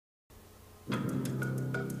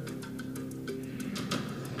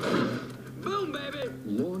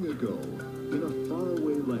Long ago, in a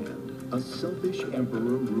faraway land, a selfish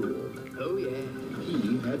emperor ruled. Oh, yeah.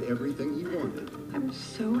 He had everything he wanted. I'm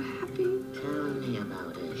so happy. Tell me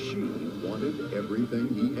about it. She wanted everything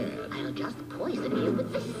he had. I'll just poison you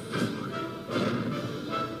with this.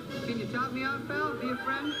 Can you top me out, pal? Be a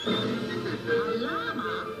friend? A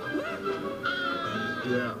llama?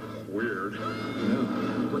 Yeah, weird.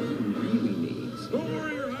 Now, what he really needs Don't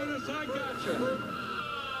worry, Your Highness, I gotcha.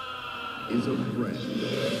 is a friend.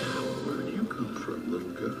 Where do you come from, little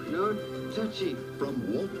guy? No touchy.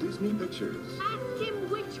 From Walt Disney Pictures. Ask him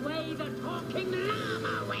which way the talking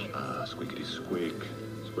llama went. Squeakity squeak.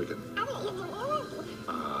 Squeaking.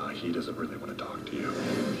 He doesn't really want to talk to you.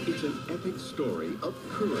 It's an epic story of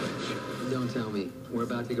courage, Don't tell me. We're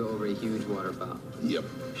about to go over a huge waterfall. Yep,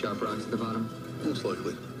 Sharp rocks at the bottom. most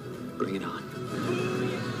likely. Bring it on.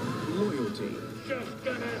 loyalty, Just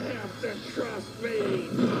gonna have to trust me.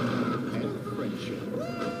 and friendship.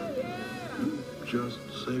 Just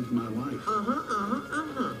saved my life.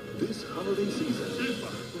 This holiday season,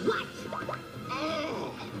 What?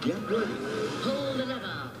 get ready Pull the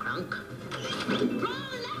lever, crunk.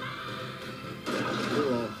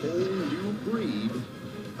 for a whole new breed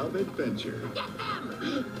of adventure. Get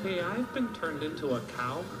them! Hey, I've been turned into a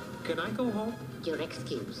cow. Can I go home? You're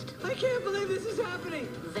excused. I can't believe this is happening.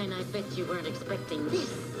 Then I bet you weren't expecting this.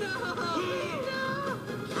 No!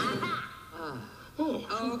 Aha! Oh,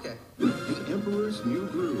 okay. The Emperor's New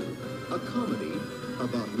Groove, a comedy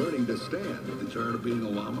about learning to stand You tired of being a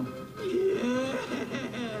llama? Yes!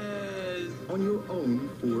 on your own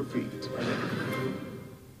 4 feet.